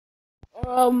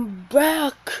I'm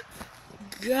back,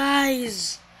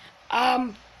 guys.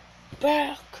 I'm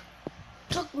back.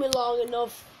 Took me long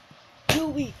enough. 2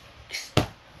 weeks.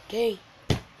 Okay,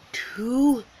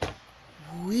 2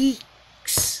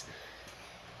 weeks.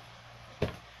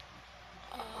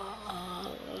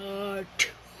 2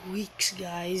 weeks,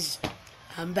 guys.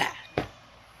 I'm back.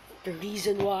 The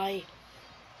reason why?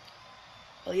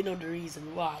 Well, you know the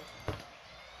reason why.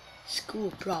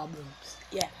 School problems.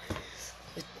 Yeah.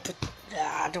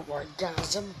 Don't worry,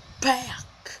 guys. I'm back.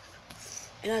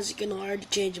 And as you can already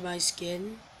change my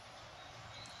skin.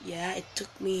 Yeah, it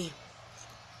took me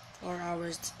 4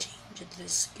 hours to change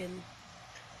this skin.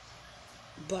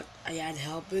 But I had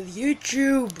help with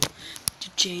YouTube to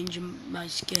change my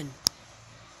skin.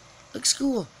 Looks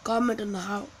cool. Comment on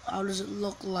how does it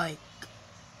look like.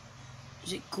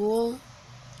 Is it cool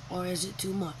or is it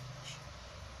too much?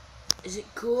 Is it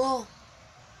cool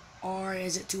or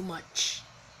is it too much?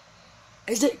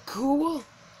 Is it cool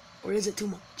or is it too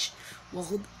much? Well,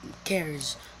 who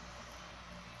cares?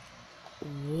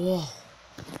 Whoa.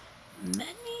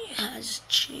 Many has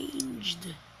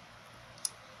changed.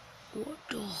 What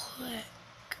the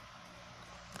heck?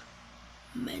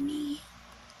 Many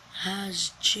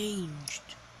has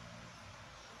changed.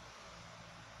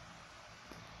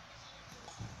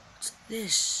 What's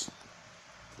this?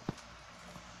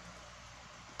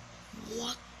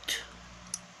 What?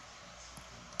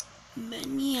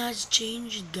 Many has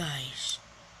changed, guys.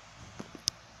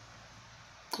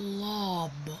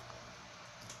 Glob.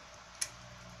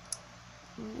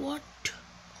 What?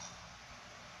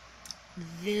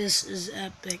 This is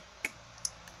epic.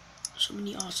 So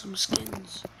many awesome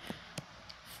skins.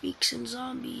 Freaks and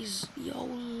zombies.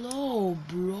 YOLO,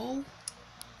 bro.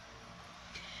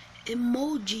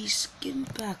 Emoji skin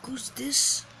pack. Who's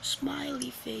this?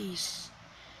 Smiley face.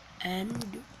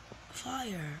 And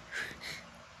fire.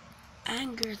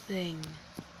 Anger thing.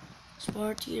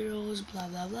 Sport heroes. Blah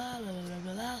blah blah blah blah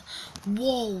blah blah.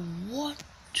 Whoa, what?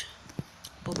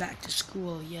 Go back to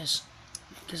school, yes.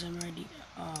 Because I'm ready.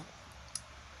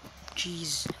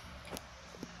 Jeez.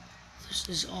 This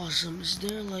is awesome. Is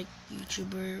there like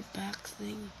YouTuber pack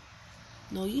thing?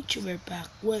 No YouTuber pack.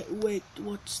 Wait,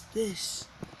 what's this?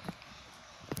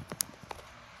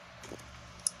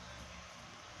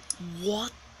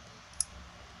 What?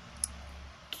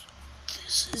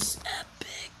 This is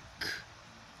epic.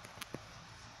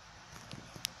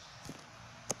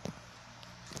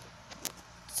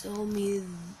 Tell me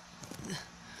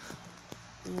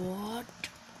what?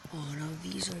 Oh no,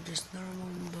 these are just normal,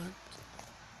 but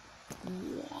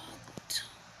what?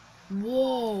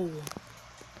 Whoa!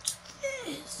 What's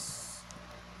this?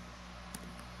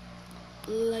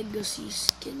 Legacy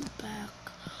skin pack.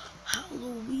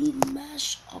 Halloween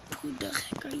mashup. Who the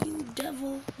heck are you?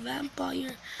 Devil?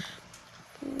 Vampire?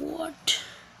 What?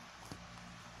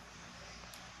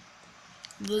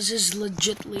 This is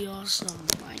legitly awesome.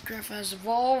 Minecraft has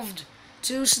evolved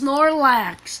to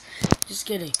Snorlax. Just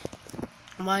kidding.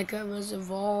 Minecraft has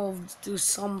evolved to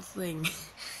something.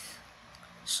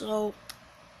 So,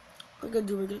 we're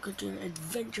gonna continue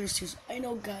adventure series. I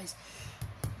know, guys.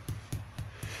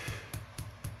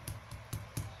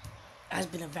 It has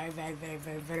been a very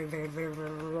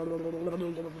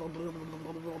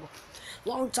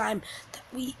long time that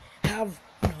we have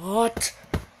not,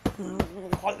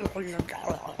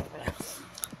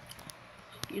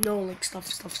 you know, like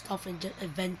stuff and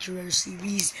adventurer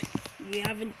series. We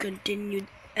haven't continued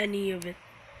any of it.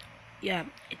 Yeah,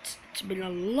 it's been a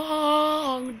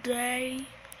long day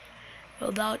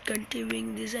without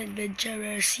continuing this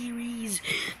adventurer series.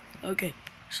 Okay,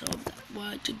 so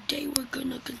today we're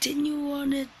gonna continue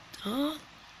on it, huh?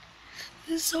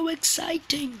 This is so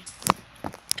exciting.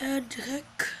 And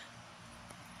heck.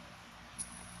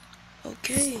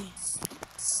 Okay.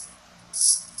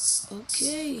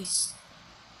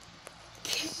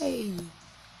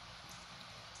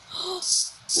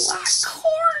 Black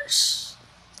horse!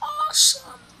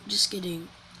 Awesome! Just kidding.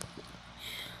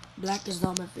 Black is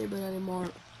not my favorite anymore.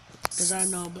 Because I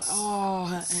know, but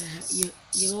oh, you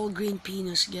little green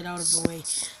penis, get out of the way.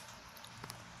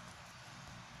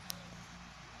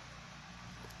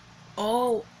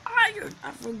 Oh, iron!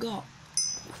 I forgot.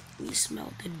 We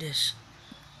smelted this.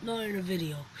 Not in a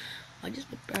video. I just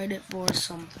prepared it for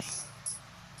something.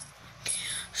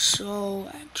 So,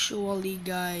 actually,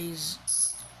 guys,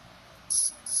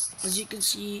 as you can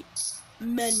see,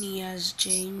 many has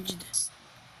changed.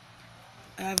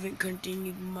 I haven't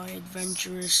continued my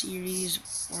adventurer series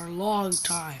for a long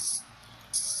time.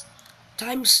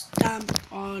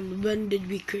 Timestamp on when did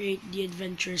we create the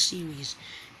adventure series.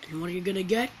 And what you're gonna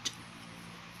get?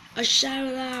 A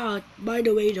shout out. By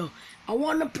the way though, I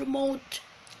wanna promote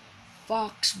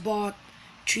Foxbot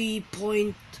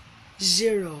 3.0,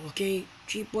 okay?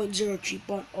 3.0,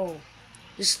 3.0.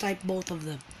 Just type both of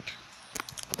them.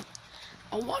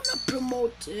 I wanna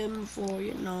promote him for,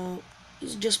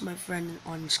 he's just my friend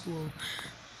on school.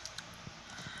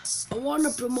 I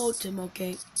wanna promote him,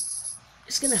 okay?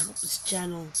 It's gonna help his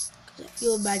channel. 'Cause I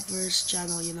feel bad for his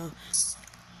channel.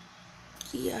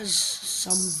 He has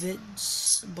some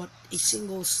vids, but a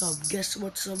single sub. Guess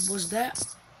what sub was that?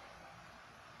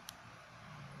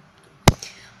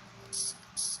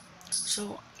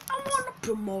 So I wanna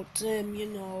promote him,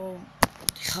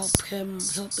 help him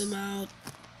out.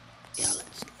 Yeah,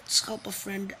 let's help a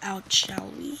friend out, shall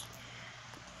we?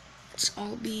 Let's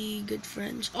all be good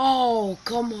friends. Oh,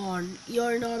 come on.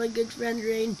 You're not a good friend,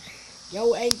 Rain.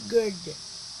 Yo ain't good.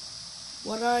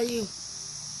 What are you?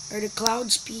 Are the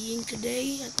clouds peeing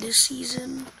today at this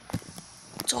season?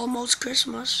 It's almost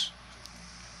Christmas.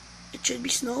 It should be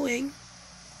snowing.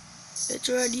 It's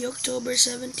already October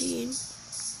 17.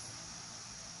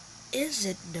 Is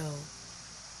it though?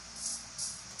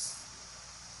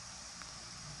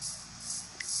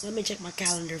 Let me check my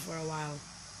calendar for a while.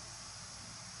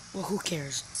 Well, who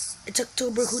cares? It's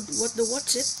October.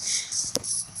 What's it?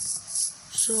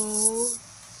 So,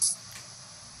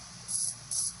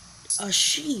 a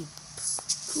sheep.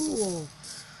 Cool.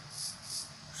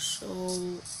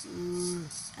 So,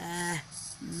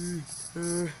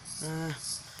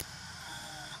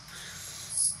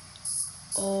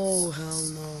 oh hell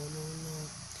no.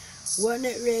 When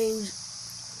it rains,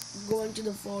 going to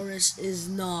the forest is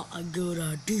not a good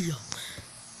idea.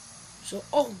 So,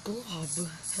 oh god,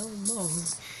 hell no.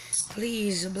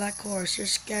 Please, Black Horse, you're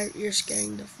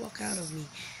scaring the fuck out of me.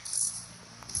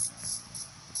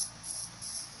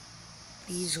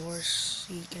 Please, horse,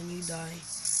 can you die?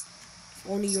 If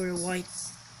only you're white,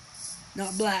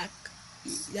 not black.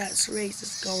 That's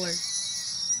racist color.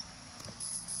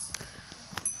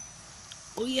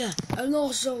 Oh yeah, and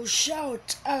also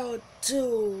shout out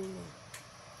to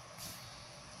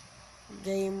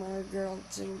Gamer Girl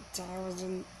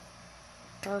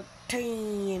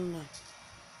 2013.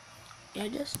 Yeah,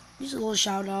 just a little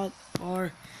shout out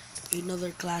for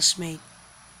another classmate.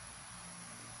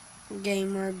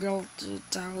 Gamer Girl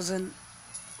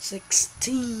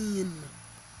 2016.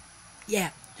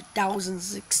 Yeah,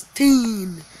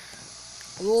 2016.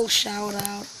 A little shout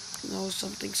out,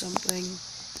 something.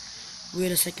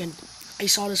 Wait a second. I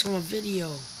saw this from a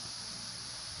video.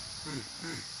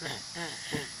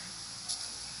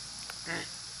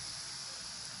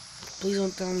 Please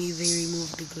don't tell me they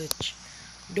removed the glitch.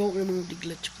 Don't remove the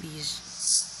glitch, please.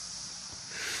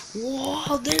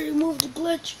 Whoa, they removed the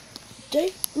glitch.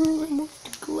 They removed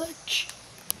the glitch.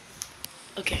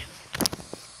 Okay.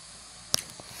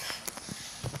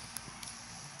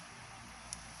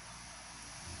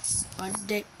 But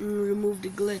they removed the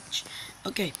glitch.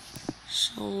 Okay.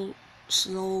 So,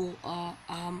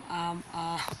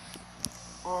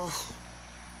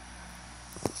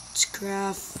 let's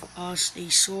craft us a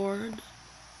sword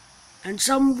and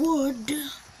some wood.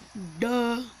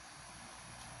 Duh.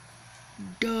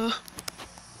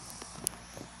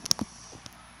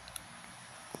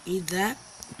 Need that.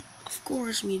 Of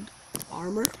course, need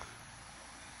armor.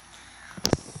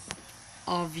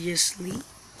 Obviously.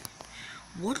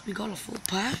 What? We got a full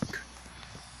pack?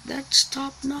 That's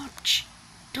top notch.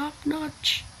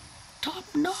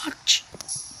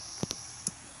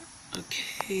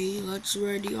 Okay, let's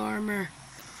wear the armor.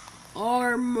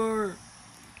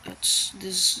 This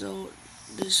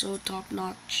is so top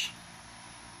notch.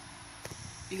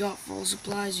 You got full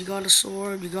supplies, you got a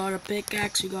sword, you got a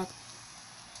pickaxe, you got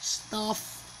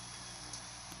stuff.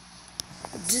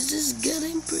 This is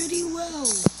getting pretty well.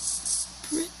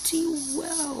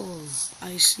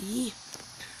 I see.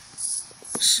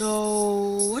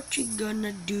 So, what you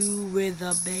gonna do with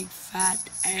a big fat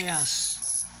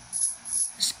ass?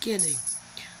 Just kidding.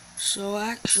 So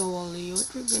actually, what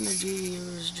we're gonna do here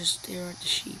is just stare at the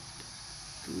sheep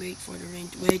and wait for the rain.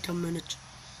 Wait a minute.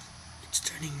 It's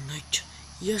turning night.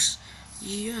 Yes.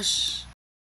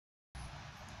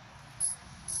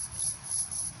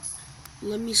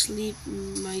 Let me sleep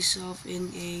myself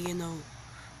in a,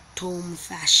 tome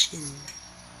fashion.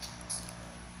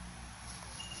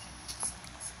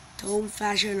 Tome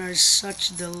fashion are such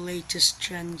the latest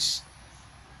trends.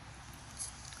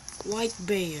 White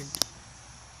beard.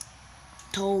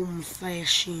 Tome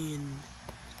fashion.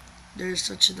 They're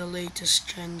such the latest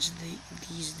trends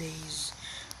these days.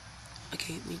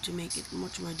 Okay, need to make it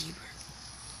much more deeper.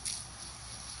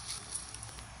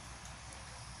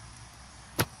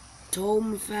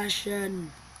 Tome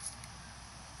fashion.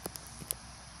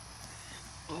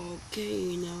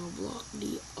 Okay, now block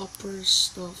the upper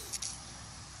stuff.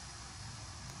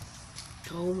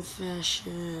 Home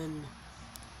fashion.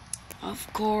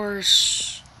 Of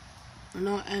course, we're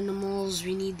not animals,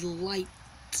 we need light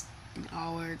in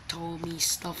our Tommy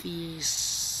stuffy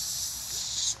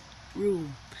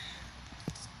room.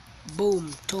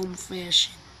 Boom, Tom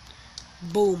fashion.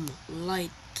 Boom,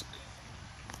 light.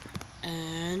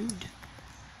 And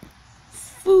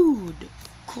food.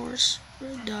 Of course,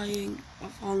 we're dying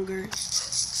of hunger.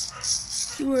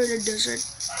 If you were in a desert,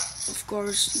 of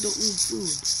course, you don't need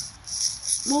food.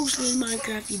 Mostly in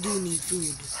Minecraft, you do need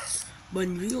food. But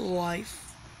in real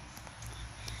life,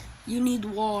 you need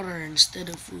water instead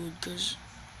of food. Because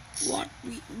what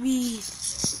we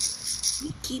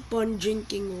keep on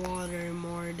drinking water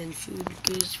more than food.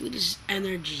 Because food is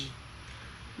energy.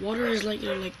 Water is like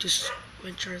your just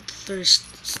quench our thirst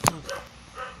stuff.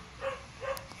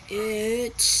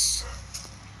 It's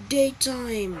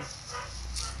daytime.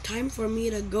 Time for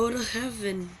me to go to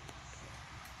heaven.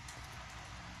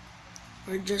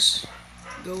 Or just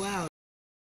go out.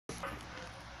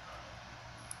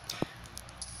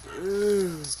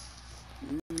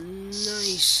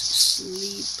 Nice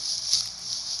sleep.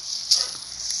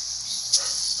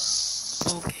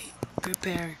 Okay,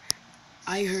 prepare.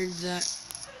 I heard that.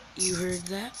 You heard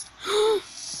that?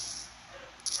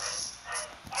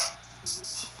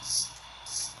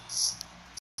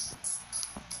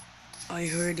 I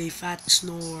heard a fat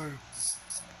snore.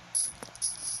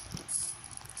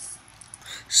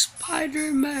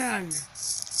 Spider-Man!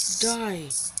 Die!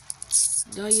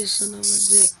 Die, you son of a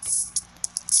dick.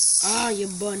 Ah, you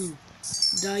bun.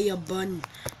 Die, you bun.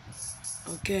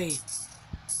 Okay.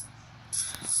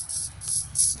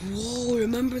 Whoa,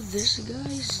 remember this,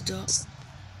 guys? The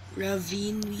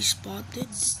ravine we spotted?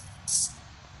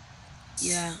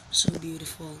 Yeah, so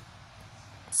beautiful.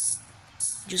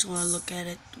 Just want to look at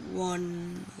it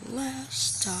one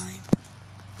last time.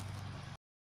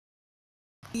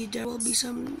 There will be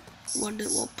someone that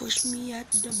will push me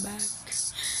at the back.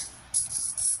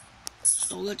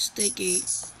 So let's take a...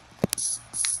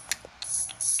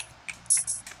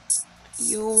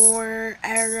 Your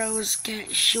arrows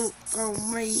can't shoot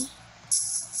from me.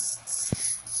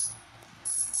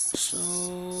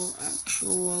 So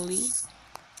actually,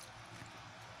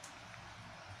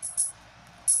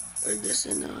 we're just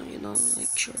in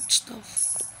like short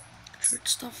stuff.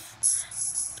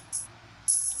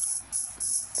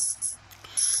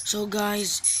 So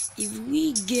guys, if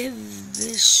we give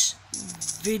this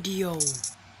video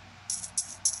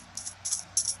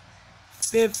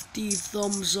 50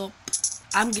 thumbs up,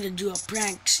 I'm gonna do a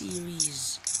prank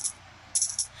series.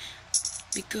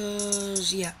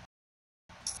 Because yeah,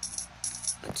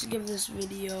 let's give this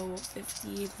video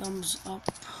 50 thumbs up.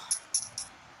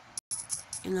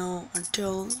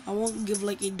 Until I won't give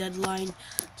like a deadline.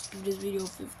 Let's give this video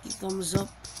 50 thumbs up.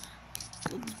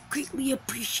 It'll be greatly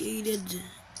appreciated.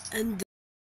 And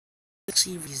the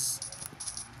series,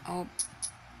 I'll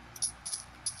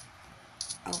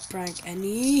prank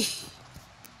any.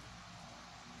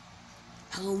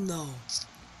 Hell no,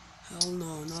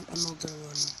 not another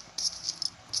one.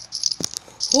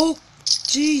 Oh,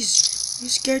 jeez, you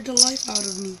scared the life out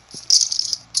of me.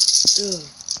 Ugh.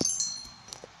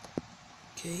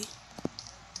 Okay,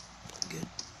 good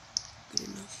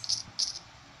enough.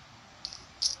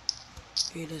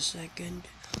 Wait a second.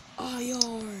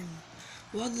 Iron.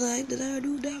 What the heck did I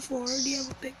do that for? Do you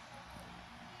have a pick?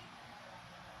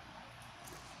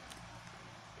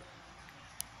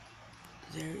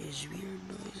 There is weird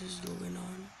noises going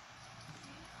on.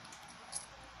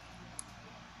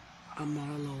 I'm not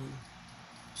alone.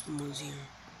 Someone's here.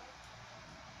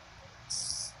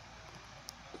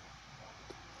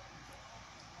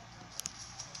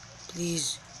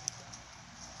 Please,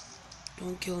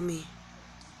 don't kill me.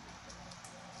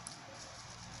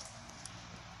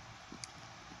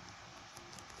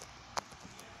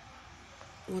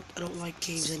 What? I don't like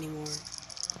caves anymore.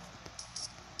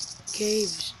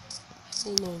 Caves.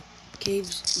 Oh no.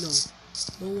 Caves.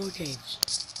 No. No more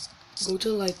caves. Go to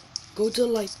the light. Go to the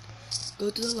light. Go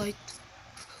to the light.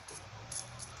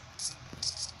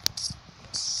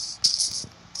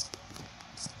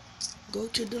 Go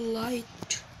to the light.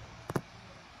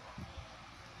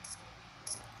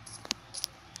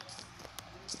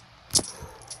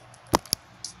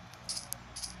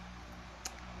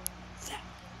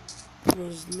 That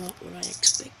was not what I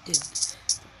expected.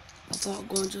 I thought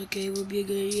going to a cave would be a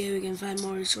good idea. We can find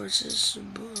more resources,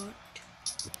 but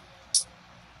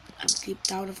I'm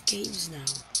creeped out of caves now.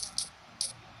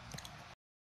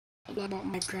 A lot about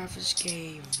Minecraft is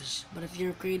caves, but if you're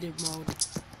in creative mode,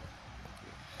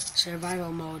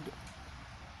 survival mode,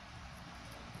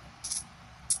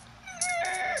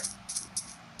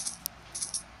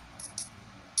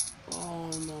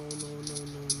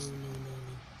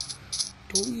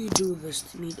 this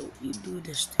to me. Don't you do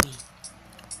this to me.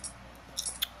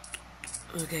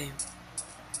 Okay.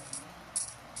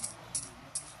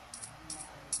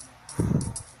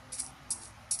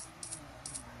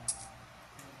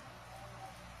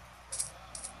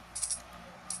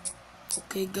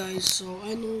 Okay guys, so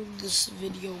I know this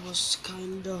video was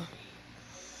kinda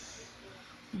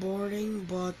boring,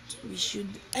 but we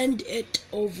should end it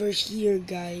over here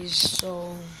guys.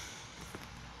 So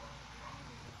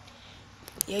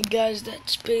yeah guys,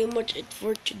 that's pretty much it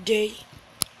for today.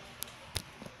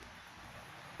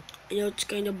 You know, it's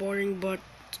kinda boring, but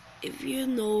if you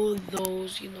know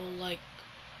those, you know, like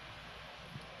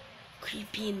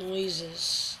creepy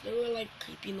noises, there were like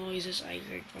creepy noises I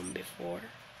heard from before.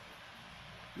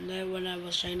 And then when I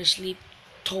was trying to sleep,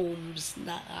 tomes in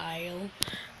the aisle.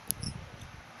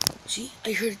 See,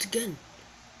 I heard it again.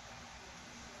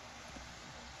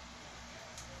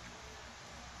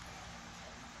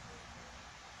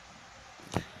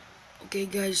 Okay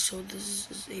guys, so this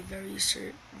is a very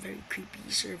creepy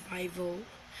survival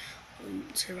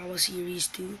series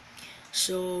too.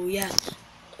 So yeah,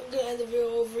 I'm gonna end the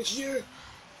video over here.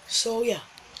 So yeah,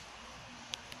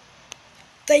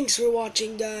 thanks for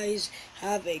watching guys.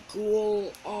 Have a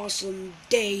cool, awesome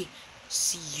day.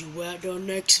 See you at the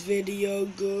next video.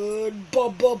 Goodbye.